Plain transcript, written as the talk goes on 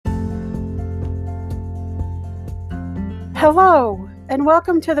Hello, and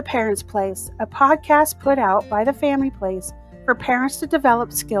welcome to The Parents Place, a podcast put out by The Family Place for parents to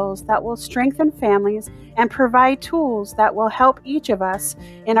develop skills that will strengthen families and provide tools that will help each of us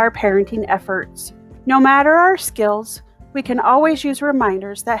in our parenting efforts. No matter our skills, we can always use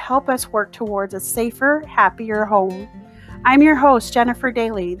reminders that help us work towards a safer, happier home. I'm your host, Jennifer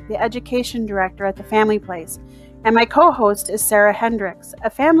Daly, the Education Director at The Family Place, and my co-host is Sarah Hendricks,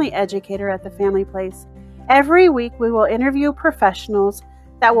 a family educator at The Family Place. Every week, we will interview professionals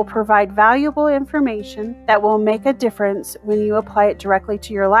that will provide valuable information that will make a difference when you apply it directly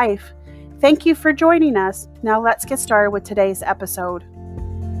to your life. Thank you for joining us. Now let's get started with today's episode.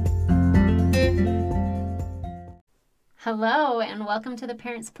 Hello, and welcome to the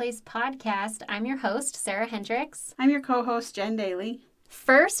Parents Place podcast. I'm your host, Sarah Hendricks. I'm your co-host, Jen Daly.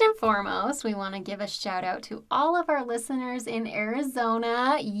 First and foremost, we want to give a shout out to all of our listeners in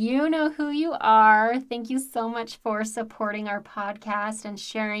Arizona. You know who you are. Thank you so much for supporting our podcast and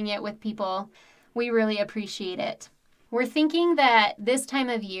sharing it with people. We really appreciate it. We're thinking that this time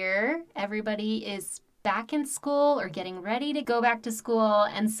of year, everybody is back in school or getting ready to go back to school.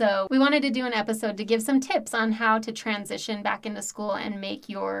 And so we wanted to do an episode to give some tips on how to transition back into school and make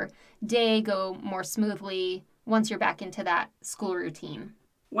your day go more smoothly once you're back into that school routine.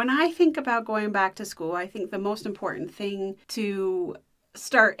 When I think about going back to school, I think the most important thing to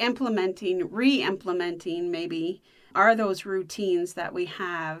start implementing, re-implementing maybe, are those routines that we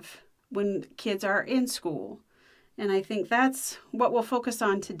have when kids are in school. And I think that's what we'll focus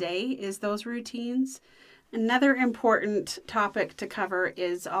on today, is those routines. Another important topic to cover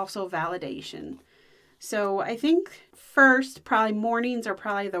is also validation. So I think first, probably mornings are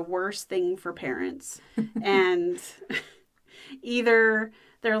probably the worst thing for parents. And either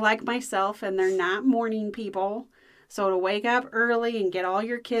they're like myself and they're not morning people. So to wake up early and get all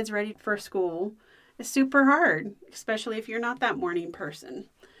your kids ready for school is super hard, especially if you're not that morning person.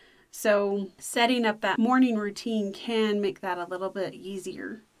 So setting up that morning routine can make that a little bit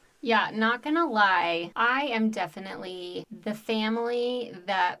easier. Yeah, not gonna lie, I am definitely the family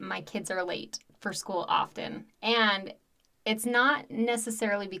that my kids are late for school often. And it's not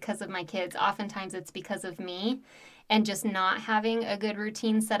necessarily because of my kids. Oftentimes it's because of me and just not having a good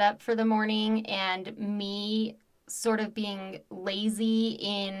routine set up for the morning and me sort of being lazy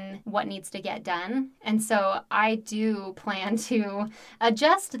in what needs to get done. And so I do plan to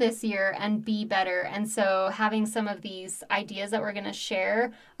adjust this year and be better. And so having some of these ideas that we're going to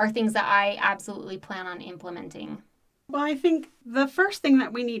share are things that I absolutely plan on implementing. Well, I think the first thing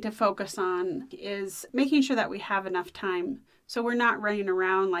that we need to focus on is making sure that we have enough time. So we're not running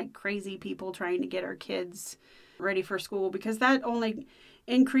around like crazy people trying to get our kids ready for school, because that only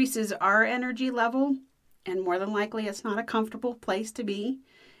increases our energy level. And more than likely, it's not a comfortable place to be.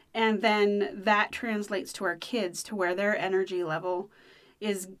 And then that translates to our kids, to where their energy level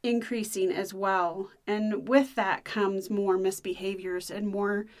is increasing as well. And with that comes more misbehaviors and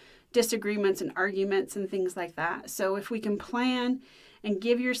more disagreements and arguments and things like that. So if we can plan and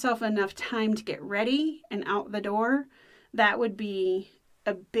give yourself enough time to get ready and out the door, that would be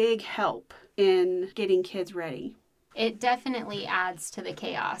a big help in getting kids ready. It definitely adds to the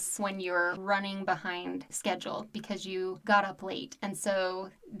chaos when you're running behind schedule because you got up late. And so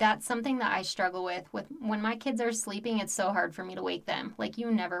that's something that I struggle with when my kids are sleeping. It's so hard for me to wake them. Like, you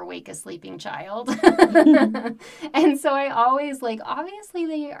never wake a sleeping child. And so I always obviously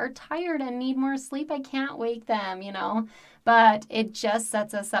they are tired and need more sleep. I can't wake them, but it just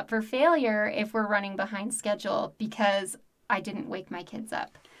sets us up for failure if we're running behind schedule because I didn't wake my kids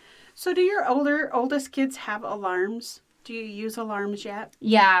up. So do your oldest kids have alarms? Do you use alarms yet?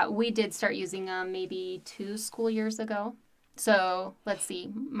 Yeah, we did start using them maybe 2 school years ago. So let's see,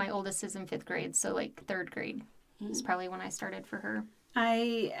 my oldest is in 5th grade, so 3rd grade is probably when I started for her.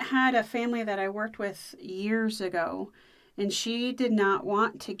 I had a family that I worked with years ago, and she did not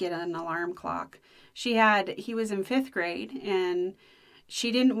want to get an alarm clock. He was in 5th grade, and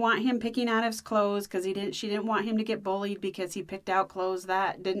she didn't want him picking out his clothes because she didn't want him to get bullied because he picked out clothes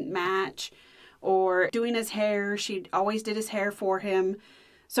that didn't match, or doing his hair. She always did his hair for him.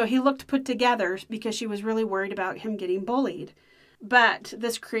 So he looked put together because she was really worried about him getting bullied. But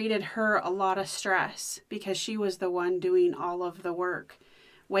this created her a lot of stress because she was the one doing all of the work,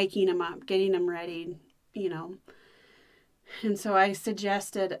 waking him up, getting him ready, And so I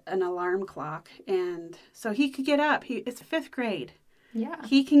suggested an alarm clock, and so he could get up. It's 5th grade. Yeah.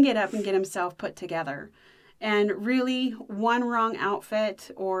 He can get up and get himself put together. And really, one wrong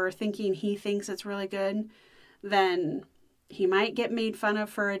outfit or thinking he thinks it's really good, then he might get made fun of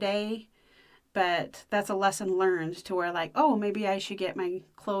for a day. But that's a lesson learned to where like, oh, maybe I should get my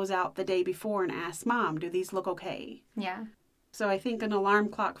clothes out the day before and ask mom, do these look okay? Yeah. So I think an alarm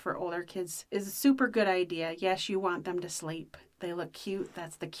clock for older kids is a super good idea. Yes, you want them to sleep. They look cute.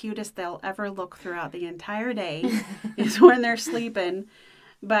 That's the cutest they'll ever look throughout the entire day is when they're sleeping.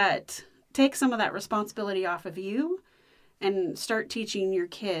 But take some of that responsibility off of you and start teaching your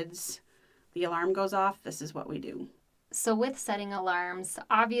kids. The alarm goes off. This is what we do. So with setting alarms,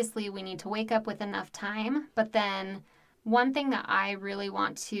 obviously we need to wake up with enough time, but then one thing that I really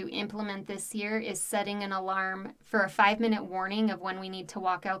want to implement this year is setting an alarm for a 5-minute warning of when we need to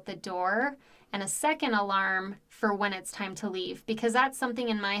walk out the door and a second alarm for when it's time to leave. Because that's something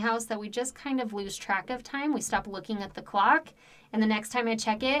in my house that we just kind of lose track of time. We stop looking at the clock, and the next time I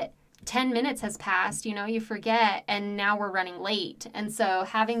check it, 10 minutes has passed, you forget, and now we're running late. And so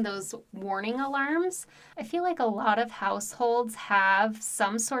having those warning alarms, I feel like a lot of households have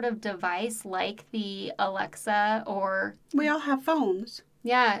some sort of device like the Alexa or... We all have phones.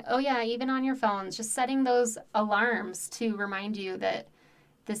 Yeah. Oh, yeah. Even on your phones, just setting those alarms to remind you that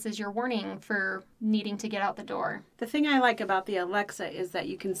this is your warning for needing to get out the door. The thing I like about the Alexa is that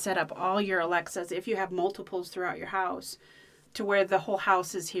you can set up all your Alexas if you have multiples throughout your house, to where the whole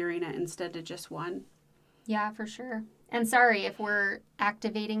house is hearing it instead of just one. Yeah, for sure. And sorry if we're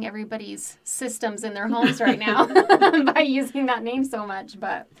activating everybody's systems in their homes right now by using that name so much,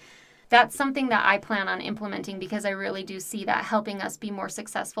 but that's something that I plan on implementing because I really do see that helping us be more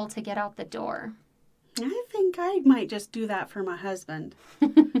successful to get out the door. I think I might just do that for my husband.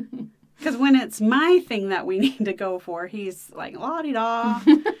 Because when it's my thing that we need to go for, he's like, la-di-da.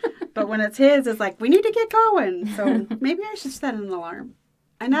 But when it's his, it's like, we need to get going. So maybe I should set an alarm.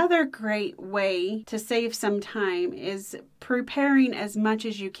 Another great way to save some time is preparing as much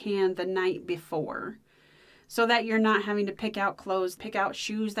as you can the night before, so that you're not having to pick out clothes, pick out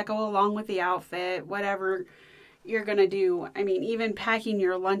shoes that go along with the outfit, whatever you're going to do. I mean, even packing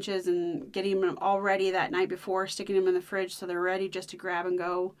your lunches and getting them all ready that night before, sticking them in the fridge so they're ready just to grab and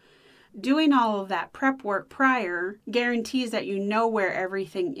go. Doing all of that prep work prior guarantees that you know where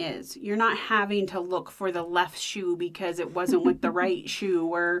everything is. You're not having to look for the left shoe because it wasn't with the right shoe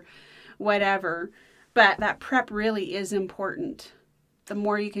or whatever. But that prep really is important. The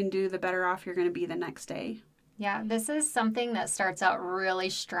more you can do, the better off you're going to be the next day. Yeah, this is something that starts out really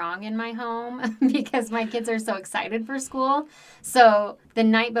strong in my home because my kids are so excited for school. So the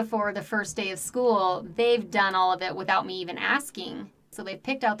night before the first day of school, they've done all of it without me even asking. So they've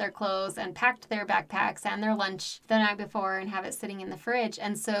picked out their clothes and packed their backpacks and their lunch the night before and have it sitting in the fridge.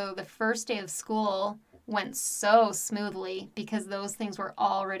 And so the first day of school went so smoothly because those things were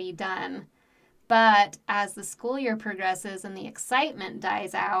already done. But as the school year progresses and the excitement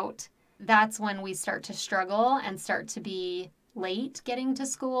dies out, that's when we start to struggle and start to be late getting to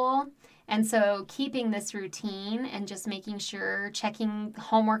school. And so keeping this routine and just making sure, checking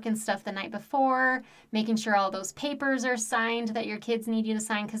homework and stuff the night before, making sure all those papers are signed that your kids need you to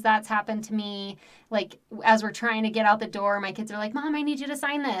sign, because that's happened to me. Like, as we're trying to get out the door, my kids are like, Mom, I need you to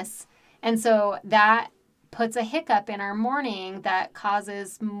sign this. And so that puts a hiccup in our morning that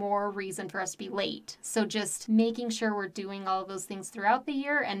causes more reason for us to be late. So just making sure we're doing all of those things throughout the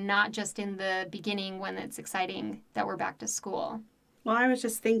year and not just in the beginning when it's exciting that we're back to school. Well, I was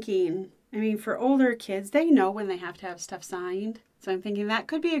just thinking, I mean, for older kids, they know when they have to have stuff signed. So I'm thinking that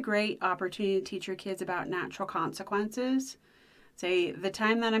could be a great opportunity to teach your kids about natural consequences. Say, the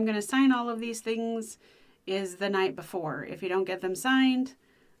time that I'm going to sign all of these things is the night before. If you don't get them signed,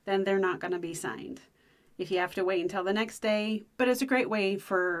 then they're not going to be signed. If you have to wait until the next day, but it's a great way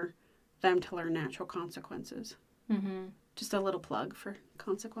for them to learn natural consequences. Mm-hmm. Just a little plug for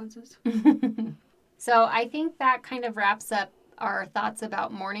consequences. So I think that kind of wraps up our thoughts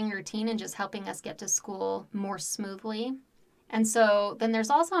about morning routine and just helping us get to school more smoothly. And so then there's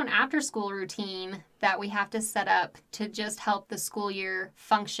also an after-school routine that we have to set up to just help the school year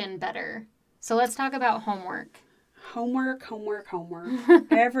function better. So let's talk about homework. Homework.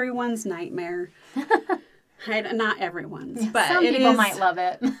 Everyone's nightmare. Not everyone's, but some people might love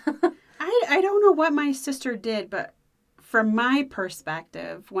it. I don't know what my sister did, but from my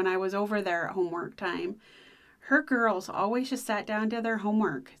perspective, when I was over there at homework time, her girls always just sat down and did their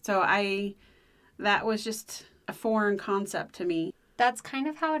homework. So that was just a foreign concept to me. That's kind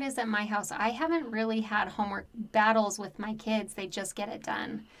of how it is at my house. I haven't really had homework battles with my kids. They just get it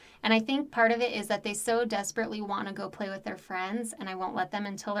done. And I think part of it is that they so desperately want to go play with their friends, and I won't let them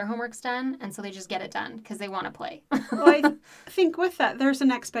until their homework's done. And so they just get it done because they want to play. Well, I think with that, there's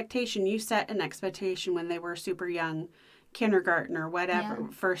an expectation. You set an expectation when they were super young, kindergarten or whatever,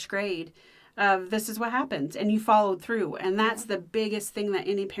 first grade. of this is what happens, and you followed through. And that's the biggest thing that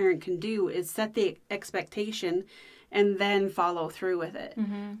any parent can do, is set the expectation and then follow through with it.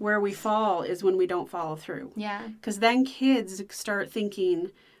 Where we fall is when we don't follow through. Yeah. Because then kids start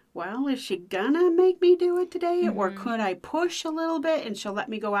thinking, well, is she gonna make me do it today? Or could I push a little bit and she'll let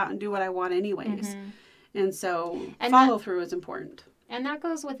me go out and do what I want anyways? And so follow through is important. And that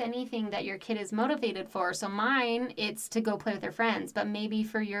goes with anything that your kid is motivated for. So mine, it's to go play with their friends. But maybe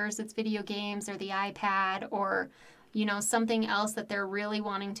for yours, it's video games or the iPad or, you know, something else that they're really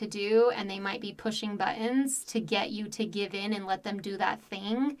wanting to do. And they might be pushing buttons to get you to give in and let them do that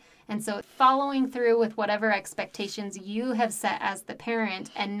thing. And so following through with whatever expectations you have set as the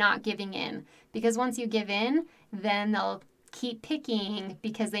parent and not giving in. Because once you give in, then they'll keep picking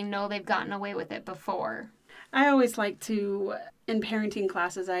because they know they've gotten away with it before. I always like to, in parenting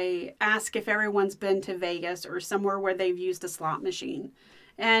classes, I ask if everyone's been to Vegas or somewhere where they've used a slot machine.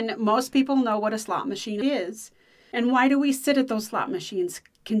 And most people know what a slot machine is. And why do we sit at those slot machines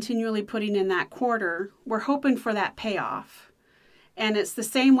continually putting in that quarter? We're hoping for that payoff. And it's the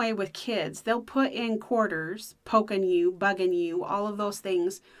same way with kids. They'll put in quarters, poking you, bugging you, all of those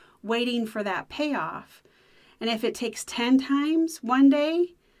things, waiting for that payoff. And if it takes 10 times one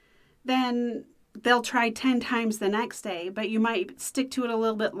day, then they'll try 10 times the next day, but you might stick to it a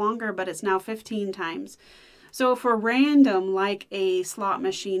little bit longer, but it's now 15 times. So if we're random like a slot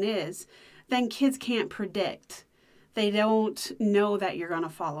machine is, then kids can't predict. They don't know that you're going to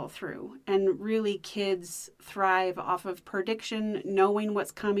follow through. And really, kids thrive off of prediction, knowing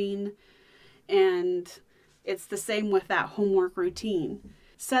what's coming. And it's the same with that homework routine.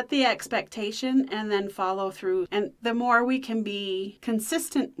 Set the expectation and then follow through. And the more we can be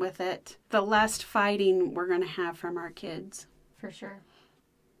consistent with it, the less fighting we're going to have from our kids. For sure.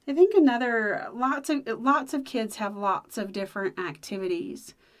 I think lots of kids have lots of different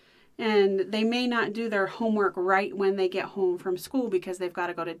activities. And they may not do their homework right when they get home from school because they've got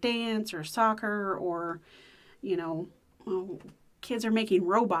to go to dance or soccer or, you know, kids are making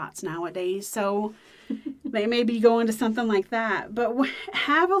robots nowadays. So they may be going to something like that. But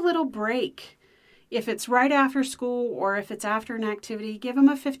have a little break. If it's right after school or if it's after an activity, give them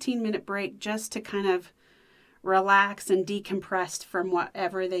a 15-minute break just to kind of relax and decompress from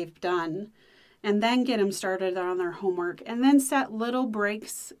whatever they've done. And then get them started on their homework. And then set little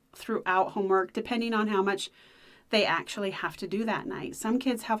breaks throughout homework, depending on how much they actually have to do that night. Some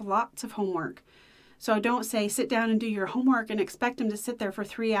kids have lots of homework. So don't say, sit down and do your homework and expect them to sit there for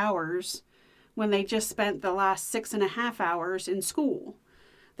 3 hours when they just spent the last 6.5 hours in school.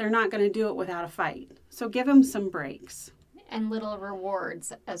 They're not going to do it without a fight. So give them some breaks. And little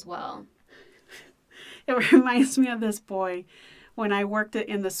rewards as well. It reminds me of this boy when I worked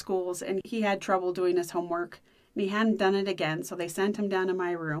in the schools, and he had trouble doing his homework, and he hadn't done it again, so they sent him down to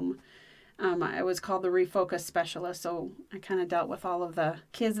my room. I was called the refocus specialist, so I kind of dealt with all of the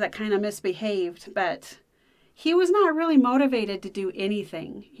kids that kind of misbehaved, but he was not really motivated to do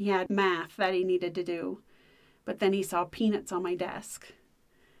anything. He had math that he needed to do, but then he saw peanuts on my desk.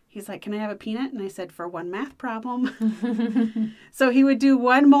 He's like, can I have a peanut? And I said, for one math problem. So he would do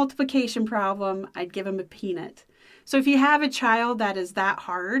one multiplication problem. I'd give him a peanut. So if you have a child that is that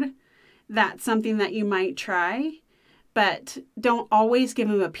hard, that's something that you might try, but don't always give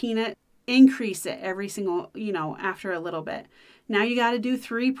them a peanut. Increase it every single, after a little bit. Now you got to do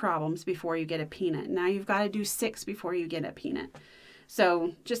 3 problems before you get a peanut. Now you've got to do 6 before you get a peanut.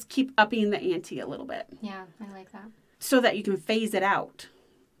 So just keep upping the ante a little bit. Yeah, I like that. So that you can phase it out,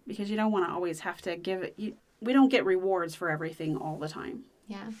 because you don't want to always have to give it. We don't get rewards for everything all the time.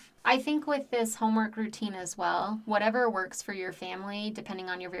 Yeah. I think with this homework routine as well, whatever works for your family, depending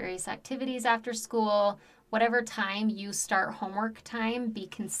on your various activities after school, whatever time you start homework time, be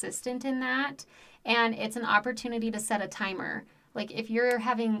consistent in that. And it's an opportunity to set a timer. Like if you're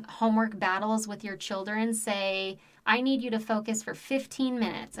having homework battles with your children, say, I need you to focus for 15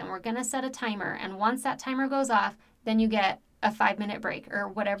 minutes and we're going to set a timer. And once that timer goes off, then you get a 5-minute break or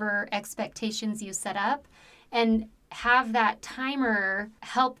whatever expectations you set up. And have that timer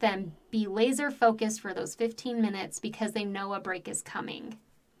help them be laser focused for those 15 minutes because they know a break is coming.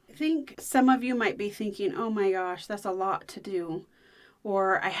 I think some of you might be thinking, oh my gosh, that's a lot to do.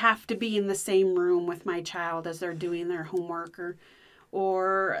 Or I have to be in the same room with my child as they're doing their homework,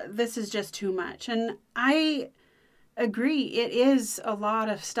 or this is just too much. And I agree, it is a lot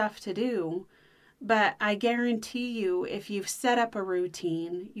of stuff to do. But I guarantee you, if you've set up a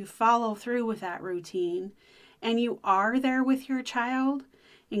routine, you follow through with that routine, and you are there with your child,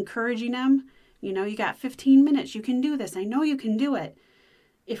 encouraging them, you got 15 minutes, you can do this. I know you can do it.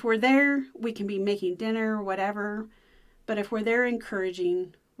 If we're there, we can be making dinner or whatever. But if we're there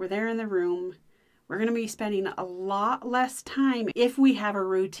encouraging, We're there in the room. We're going to be spending a lot less time if we have a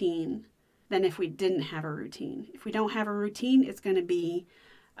routine than if we didn't have a routine. If we don't have a routine, it's going to be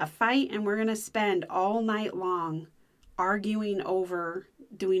a fight, and we're going to spend all night long arguing over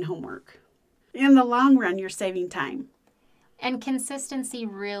doing homework. In the long run, you're saving time. And consistency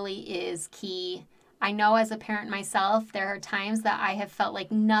really is key. I know as a parent myself, there are times that I have felt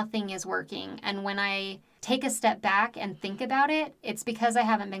like nothing is working. And when I take a step back and think about it, it's because I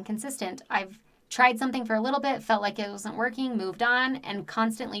haven't been consistent. I've tried something for a little bit, felt like it wasn't working, moved on, and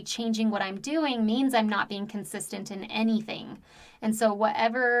constantly changing what I'm doing means I'm not being consistent in anything. And so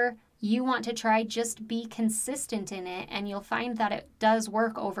whatever you want to try, just be consistent in it, and you'll find that it does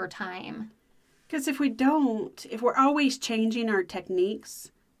work over time. Because if we're always changing our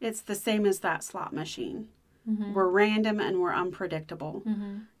techniques, it's the same as that slot machine. Mm-hmm. We're random and we're unpredictable.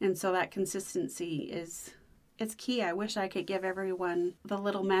 Mm-hmm. And so that consistency it's key. I wish I could give everyone the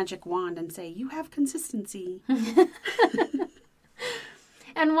little magic wand and say, you have consistency.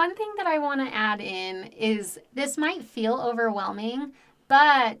 And one thing that I want to add in is this might feel overwhelming,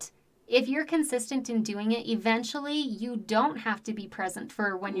 but if you're consistent in doing it, eventually you don't have to be present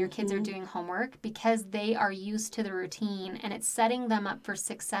for when your kids are doing homework because they are used to the routine, and it's setting them up for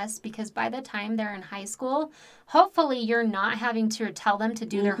success because by the time they're in high school, hopefully you're not having to tell them to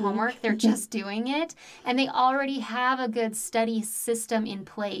do their homework. They're just doing it, and they already have a good study system in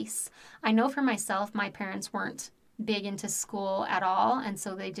place. I know for myself, my parents weren't big into school at all, and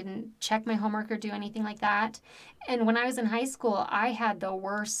so they didn't check my homework or do anything like that. And when I was in high school, I had the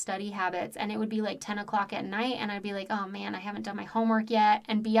worst study habits, and it would be like 10 o'clock at night, and I'd be like, oh man, I haven't done my homework yet,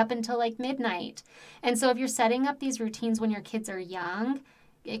 and be up until like midnight. And so if you're setting up these routines when your kids are young,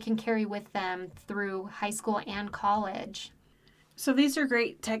 it can carry with them through high school and college. So these are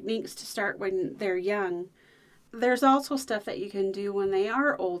great techniques to start when they're young. There's also stuff that you can do when they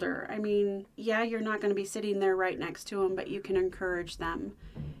are older. I mean, yeah, you're not going to be sitting there right next to them, but you can encourage them.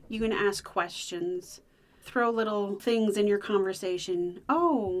 You can ask questions, throw little things in your conversation.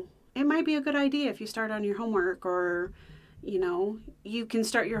 Oh, it might be a good idea if you start on your homework, or, you can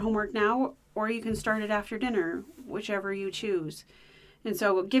start your homework now, or you can start it after dinner, whichever you choose. And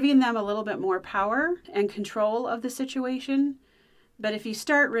so giving them a little bit more power and control of the situation. But if you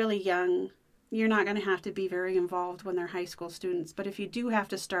start really young, you're not going to have to be very involved when they're high school students. But if you do have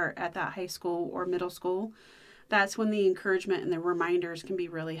to start at that high school or middle school, that's when the encouragement and the reminders can be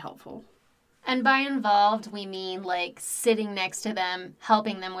really helpful. And by involved, we mean like sitting next to them,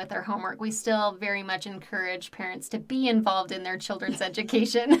 helping them with their homework. We still very much encourage parents to be involved in their children's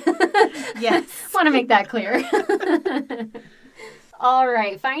education. Yes. Want to make that clear. All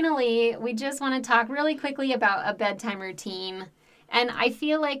right. Finally, we just want to talk really quickly about a bedtime routine. And I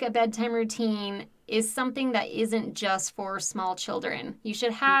feel like a bedtime routine is something that isn't just for small children. You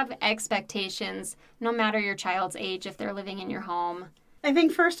should have expectations no matter your child's age if they're living in your home. I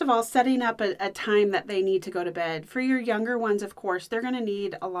think, first of all, setting up a time that they need to go to bed. For your younger ones, of course, they're going to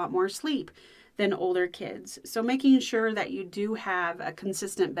need a lot more sleep than older kids. So making sure that you do have a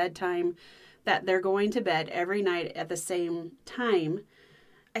consistent bedtime, that they're going to bed every night at the same time.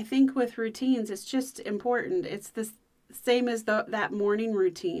 I think with routines, it's just important. It's the same as that morning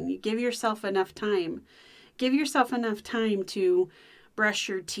routine. You give yourself enough time. Give yourself enough time to brush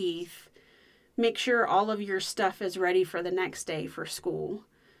your teeth. Make sure all of your stuff is ready for the next day for school,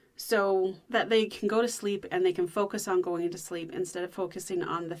 so that they can go to sleep and they can focus on going to sleep instead of focusing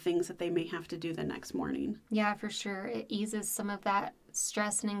on the things that they may have to do the next morning. Yeah, for sure. It eases some of that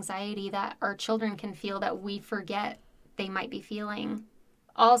stress and anxiety that our children can feel that we forget they might be feeling.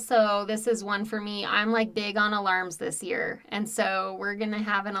 Also, this is one for me. I'm like big on alarms this year. And so we're going to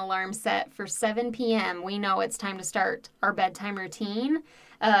have an alarm set for 7 p.m. We know it's time to start our bedtime routine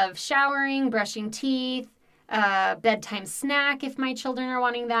of showering, brushing teeth, bedtime snack if my children are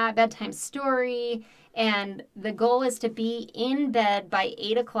wanting that, bedtime story. And the goal is to be in bed by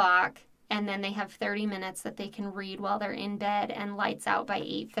 8 o'clock. And then they have 30 minutes that they can read while they're in bed, and lights out by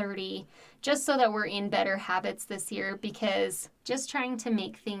 8:30, just so that we're in better habits this year, because just trying to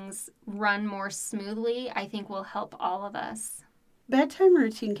make things run more smoothly, I think will help all of us. Bedtime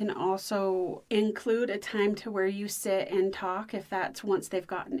routine can also include a time to where you sit and talk, if that's once they've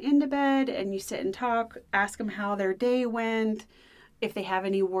gotten into bed, and you sit and talk, ask them how their day went, if they have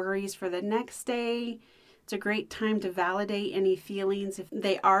any worries for the next day. It's a great time to validate any feelings. If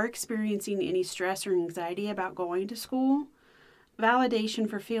they are experiencing any stress or anxiety about going to school, validation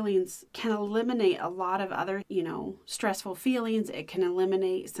for feelings can eliminate a lot of other, stressful feelings. It can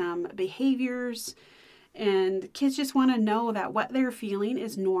eliminate some behaviors. And kids just want to know that what they're feeling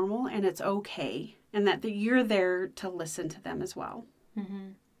is normal and it's okay. And that you're there to listen to them as well. Mm-hmm.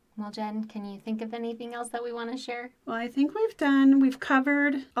 Well, Jen, can you think of anything else that we want to share? Well, I think we've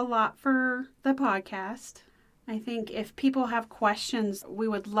covered a lot for the podcast. I think if people have questions, we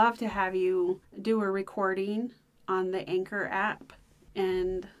would love to have you do a recording on the Anchor app,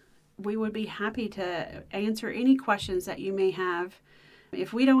 and we would be happy to answer any questions that you may have.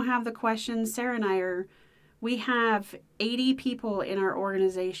 If we don't have the questions, Sarah and we have 80 people in our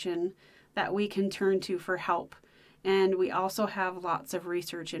organization that we can turn to for help. And we also have lots of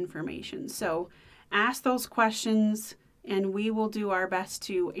research information. So ask those questions, and we will do our best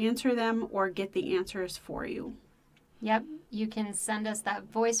to answer them or get the answers for you. Yep, you can send us that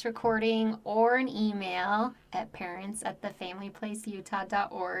voice recording or an email at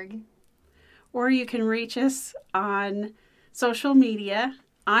parents@thefamilyplaceutah.org. Or you can reach us on social media,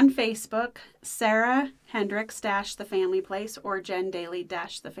 on Facebook, Sarah Hendricks The Family Place or Jen Daly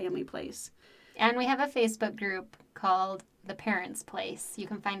The Family Place. And we have a Facebook group called The Parents Place. You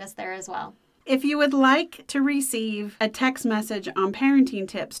can find us there as well. If you would like to receive a text message on parenting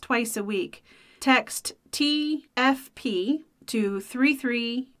tips twice a week, text TFP to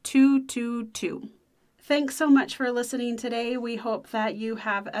 33222. Thanks so much for listening today. We hope that you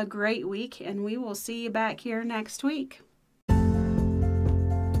have a great week, and we will see you back here next week.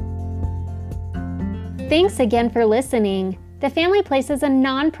 Thanks again for listening. The Family Place is a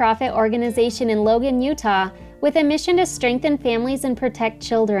nonprofit organization in Logan, Utah, with a mission to strengthen families and protect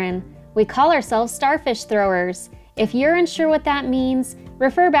children. We call ourselves Starfish Throwers. If you're unsure what that means,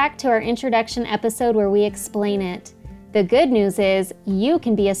 refer back to our introduction episode where we explain it. The good news is you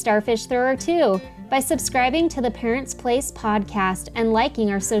can be a starfish thrower too by subscribing to the Parents Place podcast and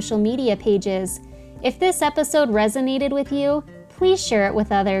liking our social media pages. If this episode resonated with you, please share it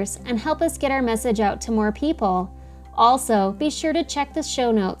with others and help us get our message out to more people. Also, be sure to check the show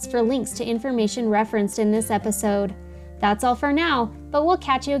notes for links to information referenced in this episode. That's all for now, but we'll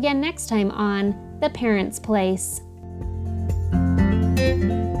catch you again next time on The Parents Place.